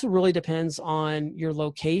 And it also really depends on your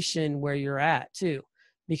location where you're at too,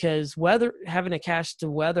 because having a cache to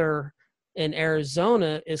weather in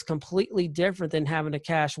Arizona is completely different than having a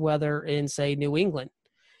cache weather in, say, New England.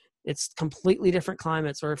 It's completely different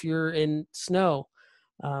climates. Or if you're in snow,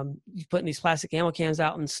 you put these plastic ammo cans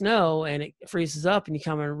out in snow and it freezes up, and you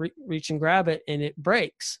come and reach and grab it and it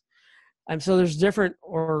breaks. So there's different,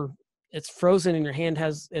 or it's frozen and your hand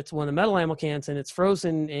it's one of the metal ammo cans and it's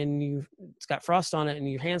frozen and it's got frost on it and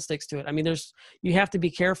your hand sticks to it. I mean, you have to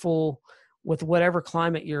be careful with whatever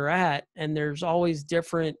climate you're at, and there's always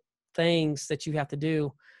different things that you have to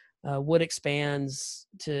do. Wood expands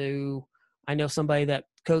to, I know somebody that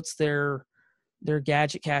coats their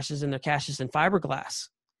gadget caches and their caches in fiberglass,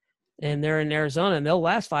 and they're in Arizona and they'll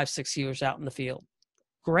last 5-6 years out in the field.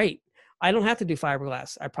 Great. I don't have to do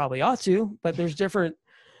fiberglass. I probably ought to, but there's different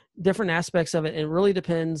aspects of it. It really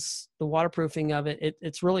depends the waterproofing of it.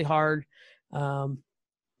 It's really hard to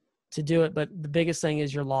do it, but the biggest thing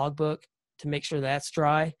is your logbook to make sure that's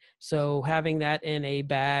dry. So having that in a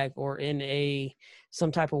bag or in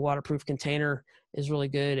some type of waterproof container is really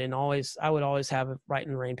good. And I would always have it right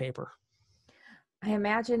in rain paper. I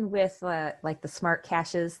imagine with like the smart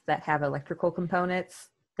caches that have electrical components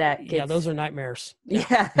that Yeah, those gets are nightmares.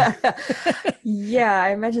 Yeah. yeah. Yeah,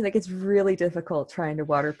 I imagine that gets really difficult trying to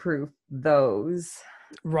waterproof those.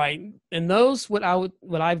 Right. And those, what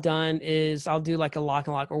I've done is I'll do like a lock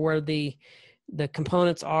and lock, or where the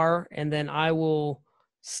components are, and then I will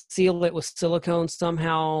seal it with silicone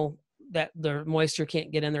somehow that the moisture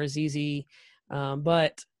can't get in there as easy.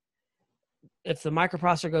 But if the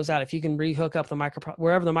microprocessor goes out, if you can rehook up the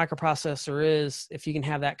wherever the microprocessor is, if you can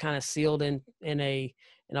have that kind of sealed in a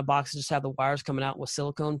box, just have the wires coming out with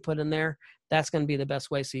silicone put in there, that's going to be the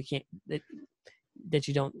best way. So you can't, that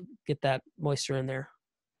you don't get that moisture in there.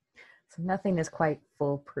 So nothing is quite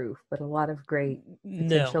foolproof, but a lot of great No.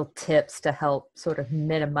 potential tips to help sort of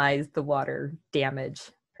minimize the water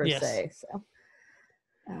damage per Yes. se. So,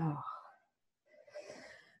 oh.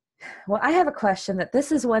 Well, I have a question that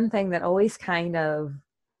this is one thing that always kind of,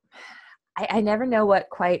 I never know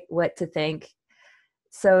what to think.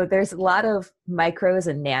 So there's a lot of micros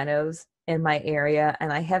and nanos in my area,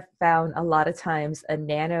 and I have found a lot of times a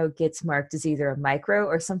nano gets marked as either a micro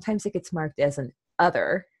or sometimes it gets marked as an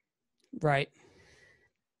other. Right.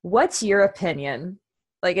 What's your opinion?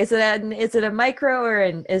 Like, is it a micro or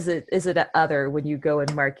is it an other when you go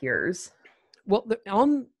and mark yours? Well,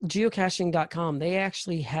 on geocaching.com, they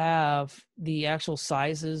actually have the actual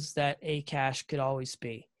sizes that a cache could always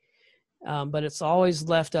be. But it's always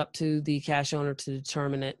left up to the cache owner to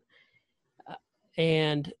determine it.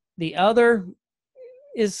 And the other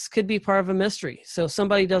could be part of a mystery. So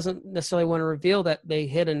somebody doesn't necessarily want to reveal that they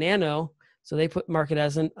hit a nano, so they mark it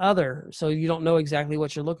as an other. So you don't know exactly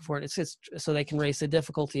what you're looking for. It's just so they can raise the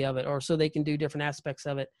difficulty of it, or so they can do different aspects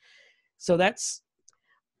of it. So that's,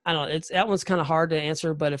 I don't know, that one's kind of hard to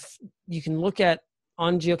answer, but if you can look at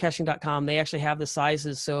on geocaching.com, they actually have the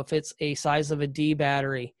sizes. So if it's a size of a D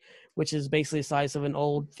battery, which is basically the size of an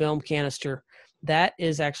old film canister, that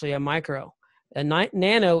is actually a micro. A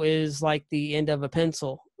nano is like the end of a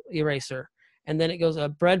pencil eraser. And then it goes, a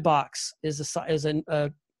bread box is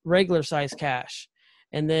a regular size cache.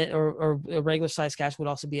 And then, or a regular size cache would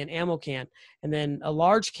also be an ammo can. And then a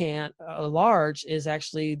large is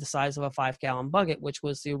actually the size of a 5-gallon bucket, which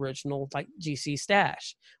was the original like GC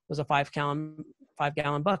stash, was a 5-gallon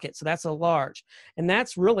bucket. So that's a large. And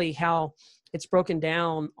that's really how it's broken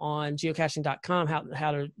down on geocaching.com,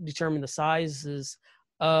 how to determine the sizes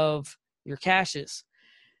of your caches.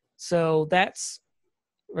 So that's,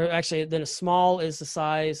 or actually then a small is the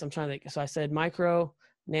size, I'm trying to think. So I said micro,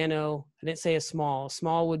 nano, I didn't say a small. A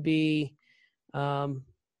small would be, I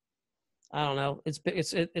don't know.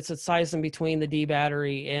 It's a size in between the D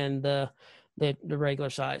battery and the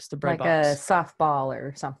regular size, the bread like box. a softball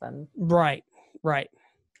or something. Right.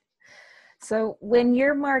 So when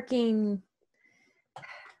you're marking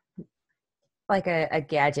like a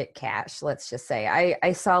gadget cache, let's just say,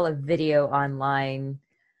 I saw a video online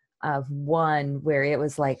of one where it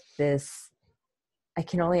was like this, I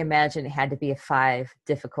can only imagine it had to be a 5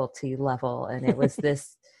 difficulty level. And it was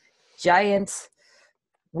this giant,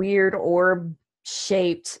 weird orb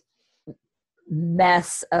shaped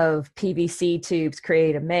mess of PVC tubes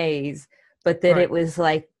create a maze, but then Right. it was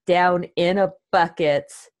like down in a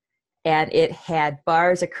bucket and it had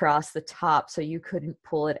bars across the top so you couldn't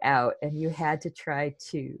pull it out, and you had to try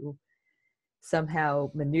to somehow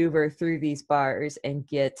maneuver through these bars and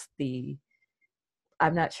get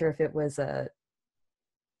I'm not sure if it was a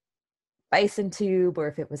bison tube or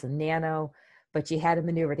if it was a nano, but you had to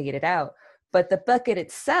maneuver to get it out. But the bucket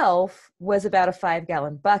itself was about a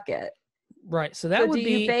 5-gallon bucket. Right. So that would be. Do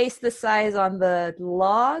you base the size on the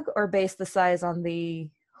log or base the size on the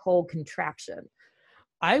whole contraption?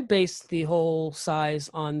 I base the whole size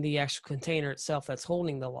on the actual container itself that's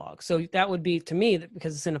holding the log. So that would be, to me,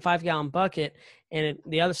 because it's in a 5-gallon bucket and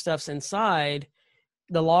the other stuff's inside,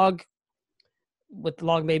 the log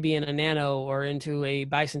may be in a nano or into a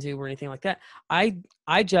bison tube or anything like that. I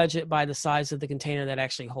judge it by the size of the container that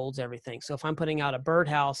actually holds everything. So if I'm putting out a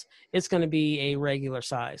birdhouse, it's going to be a regular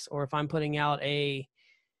size. Or if I'm putting out a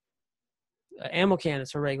ammo can,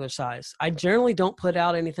 it's a regular size. I generally don't put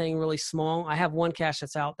out anything really small. I have one cache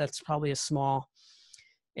that's out that's probably a small,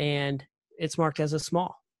 and it's marked as a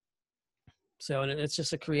small. So it's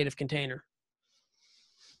just a creative container.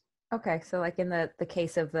 Okay, so like in the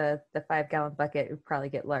case of the 5-gallon bucket, it would probably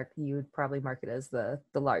get you would probably mark it as the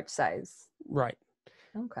large size. Right.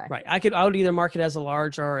 Okay. Right. I would either mark it as a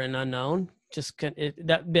large or an unknown.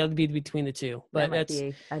 That would be between the two. But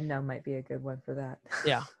unknown might be a good one for that.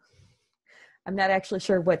 Yeah. I'm not actually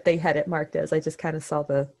sure what they had it marked as. I just kind of saw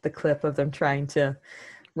the clip of them trying to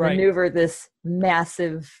maneuver this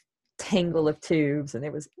massive tangle of tubes, and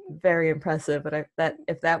it was very impressive. But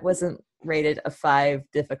if that wasn't rated a 5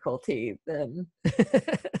 difficulty, then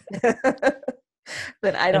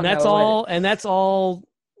then I don't know. And that's all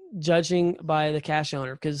judging by the cache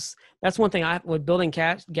owner, because that's one thing with building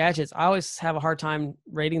gadgets, I always have a hard time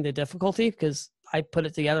rating the difficulty because I put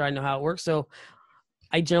it together. I know how it works. So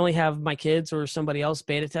I generally have my kids or somebody else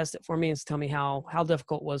beta test it for me and tell me how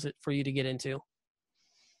difficult was it for you to get into.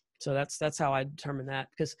 So that's how I determine that,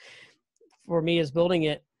 because for me is building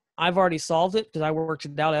it. I've already solved it because I worked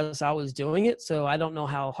it out as I was doing it. So I don't know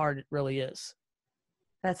how hard it really is.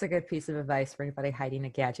 That's a good piece of advice for anybody hiding a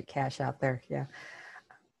gadget cache out there. Yeah.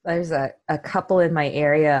 There's a couple in my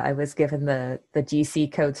area I was given the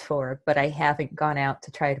GC codes for, but I haven't gone out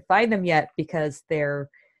to try to find them yet because they're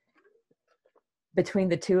between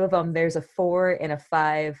the two of them, there's a 4 and a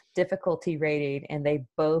 5 difficulty rating, and they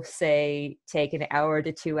both say take an hour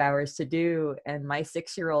to 2 hours to do. And my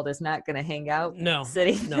 6-year-old is not going to hang out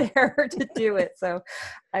sitting there to do it. So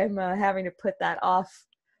I'm having to put that off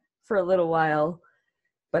for a little while.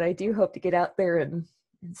 But I do hope to get out there and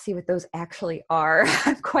see what those actually are.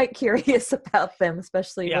 I'm quite curious about them,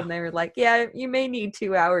 especially when they're like, yeah, you may need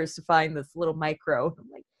 2 hours to find this little micro. I'm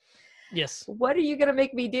like, yes. What are you going to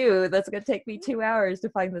make me do that's going to take me 2 hours to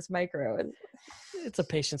find this micro? It's a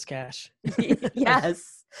patience cache.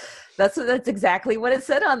 Yes. That's exactly what it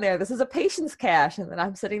said on there. This is a patience cache. And then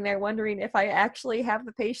I'm sitting there wondering if I actually have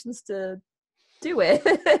the patience to do it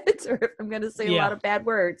or if I'm going to say a lot of bad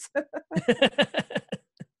words.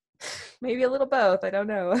 Maybe a little both. I don't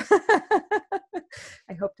know.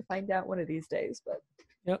 I hope to find out one of these days, but.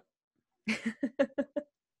 Yep.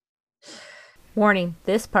 Warning,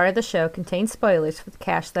 this part of the show contains spoilers for the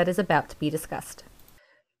cache that is about to be discussed.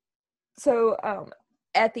 So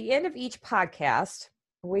at the end of each podcast,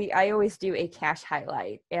 I always do a cache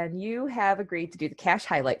highlight, and you have agreed to do the cache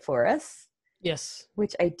highlight for us. Yes.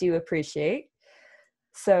 Which I do appreciate.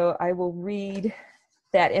 So I will read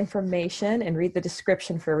that information and read the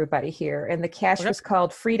description for everybody here. And the cache was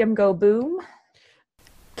called Freedom Go Boom.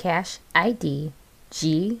 Cache ID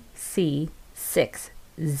GC6Z.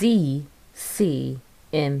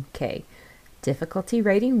 CMK. Difficulty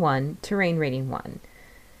rating 1, terrain rating 1.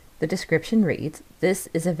 The description reads, "This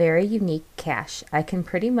is a very unique cache. I can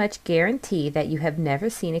pretty much guarantee that you have never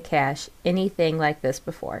seen a cache anything like this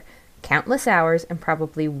before. Countless hours and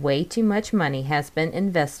probably way too much money has been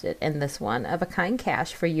invested in this one-of-a-kind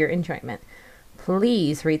cache for your enjoyment.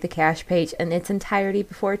 Please read the cache page in its entirety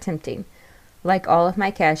before attempting. Like all of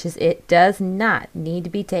my caches, it does not need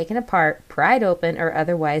to be taken apart, pried open, or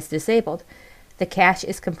otherwise disabled. The cache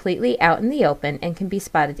is completely out in the open and can be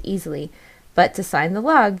spotted easily, but to sign the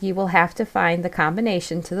log, you will have to find the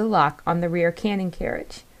combination to the lock on the rear cannon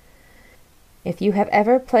carriage. If you have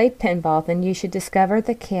ever played pinball, then you should discover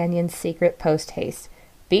the canyon's secret post-haste.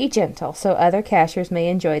 Be gentle so other cachers may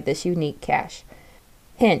enjoy this unique cache.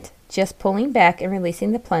 Hint, just pulling back and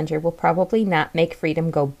releasing the plunger will probably not make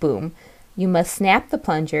Freedom go boom. You must snap the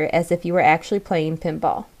plunger as if you were actually playing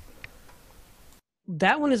pinball."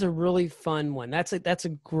 That one is a really fun one. That's a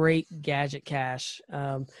great gadget cache.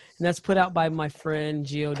 And that's put out by my friend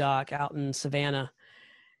Geocache out in Savannah.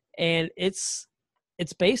 And it's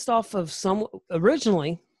based off of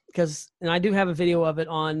originally, and I do have a video of it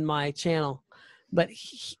on my channel, but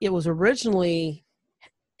it was originally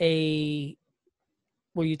where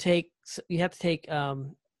you have to take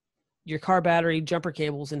your car battery jumper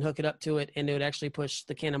cables and hook it up to it, and it would actually push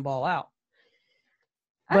the cannonball out.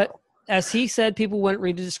 But as he said, people wouldn't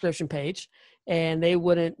read the description page, and they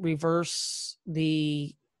wouldn't reverse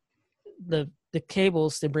the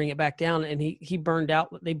cables to bring it back down. And they burned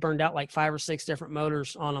out like 5 or 6 different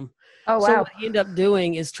motors on them. Oh, wow. So what he ended up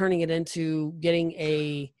doing is turning it into getting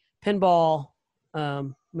a pinball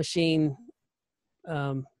machine,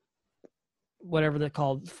 whatever they're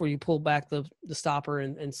called, where you pull back the stopper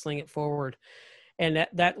and sling it forward. And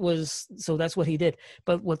that's what he did.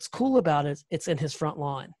 But what's cool about it, it's in his front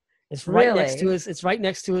lawn. It's right next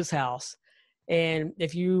to his house. And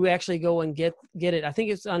if you actually go and get it, I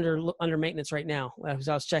think it's under maintenance right now, because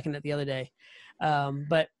I was checking it the other day.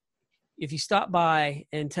 But if you stop by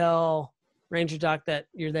and tell Ranger Doc that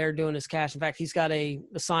you're there doing his cache, in fact, he's got a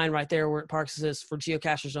sign right there where it parks says for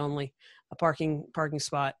geocachers only, a parking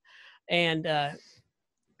spot. And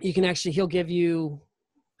he'll give you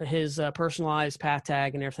his personalized path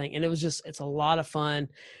tag and everything. And it's a lot of fun.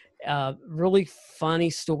 Really funny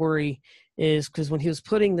story is because when he was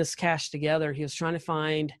putting this cache together, he was trying to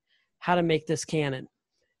find how to make this cannon.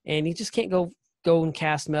 And he just can't go and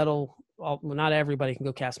cast metal. Well, not everybody can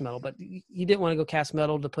go cast metal, but he didn't want to go cast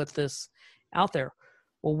metal to put this out there.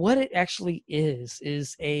 Well, what it actually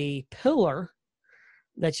is a pillar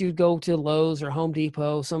that you'd go to Lowe's or Home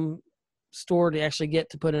Depot, some store to actually get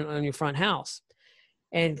to put it on your front house.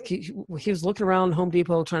 And he was looking around Home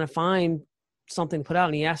Depot trying to find something to put out,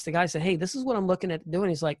 and he asked the guy, said, "Hey, this is what I'm looking at doing."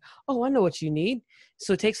 He's like, "Oh, I know what you need."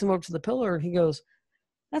 So he takes him over to the pillar, and he goes,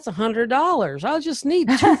 "That's $100. I'll just need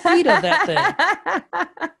 2 feet of that thing."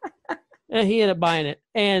 And he ended up buying it.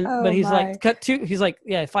 But he's like, He's like,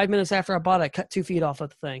 "Yeah, 5 minutes after I bought it, I cut 2 feet off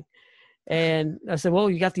of the thing." And I said, well,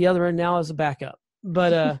 you got the other end now as a backup.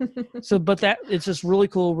 But but that it's just really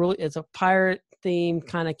cool. Really, it's a pirate themed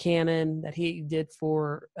kind of cannon that he did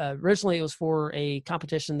for. Originally, it was for a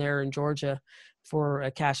competition there in Georgia for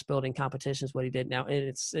a cache building competition. Is what he did now, and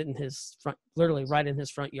it's in his front, literally right in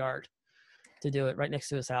his front yard, to do it right next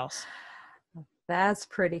to his house. That's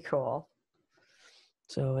pretty cool.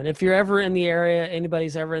 So, and if you're ever in the area,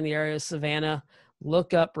 anybody's ever in the area of Savannah,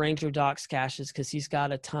 look up Ranger Doc's caches because he's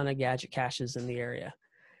got a ton of Gadget caches in the area.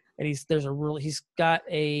 And he's got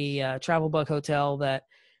a travel bug hotel that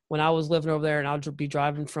when I was living over there and I'd be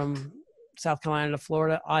driving from South Carolina to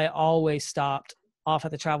Florida, I always stopped off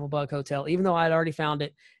at the travel bug hotel, even though I'd already found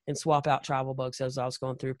it, and swap out travel bugs as I was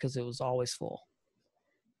going through because it was always full.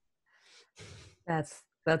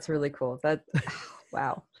 That's really cool.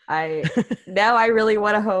 Wow. Now I really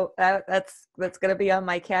want to hope that's going to be on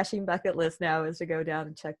my caching bucket list now, is to go down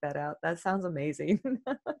and check that out. That sounds amazing.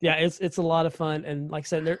 Yeah, it's a lot of fun, and like I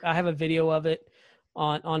said, I have a video of it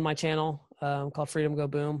on my channel called Freedom Go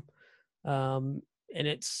Boom, and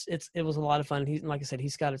it was a lot of fun. Like I said,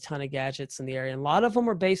 he's got a ton of gadgets in the area, and a lot of them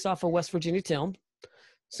are based off of West Virginia Tilm.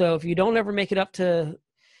 So if you don't ever make it up to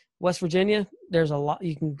West Virginia, there's a lot.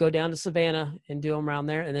 You can go down to Savannah and do them around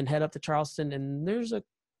there, and then head up to Charleston. And there's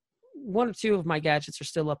one or two of my gadgets are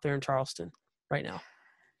still up there in Charleston right now.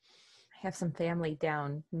 I have some family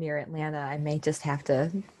down near Atlanta. I may just have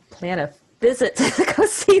to plan a visit to go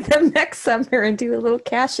see them next summer and do a little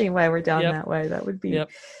caching while we're down that way. That would be,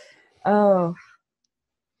 oh,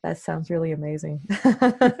 that sounds really amazing.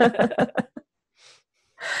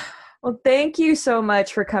 Well, thank you so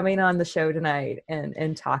much for coming on the show tonight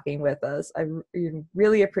and talking with us. I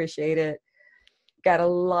really appreciate it. Got a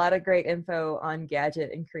lot of great info on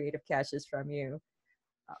Gadget and creative caches from you.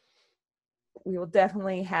 We will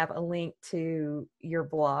definitely have a link to your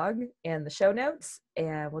blog and the show notes,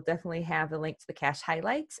 and we'll definitely have the link to the cache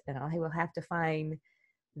highlights, and I will have to find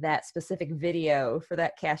that specific video for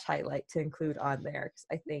that cache highlight to include on there, because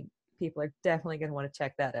I think people are definitely going to want to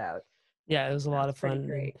check that out. Yeah, it was a lot of fun.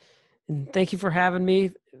 Great. And thank you for having me.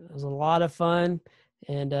 It was a lot of fun.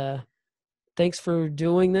 And thanks for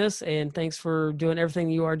doing this. And thanks for doing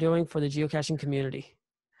everything you are doing for the geocaching community.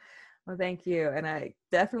 Well, thank you. And I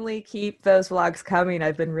definitely keep those vlogs coming.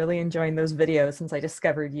 I've been really enjoying those videos since I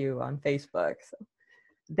discovered you on Facebook. So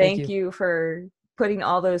thank you for putting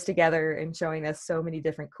all those together and showing us so many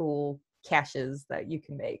different cool caches that you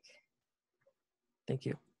can make. Thank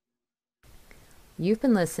you. You've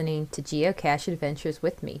been listening to Geocache Adventures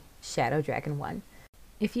with me, Shadow Dragon 1.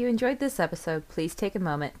 If you enjoyed this episode, please take a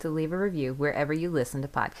moment to leave a review wherever you listen to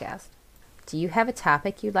podcasts. Do you have a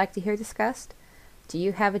topic you'd like to hear discussed? Do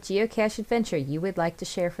you have a geocache adventure you would like to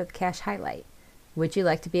share for the cache highlight? Would you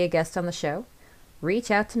like to be a guest on the show?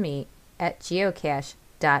 Reach out to me at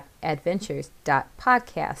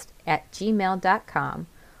geocache.adventures.podcast@gmail.com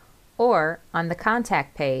or on the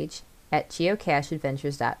contact page at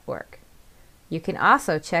geocacheadventures.org. You can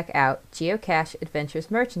also check out Geocache Adventures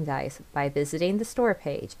merchandise by visiting the store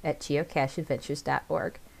page at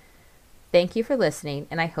geocacheadventures.org. Thank you for listening,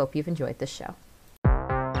 and I hope you've enjoyed this show.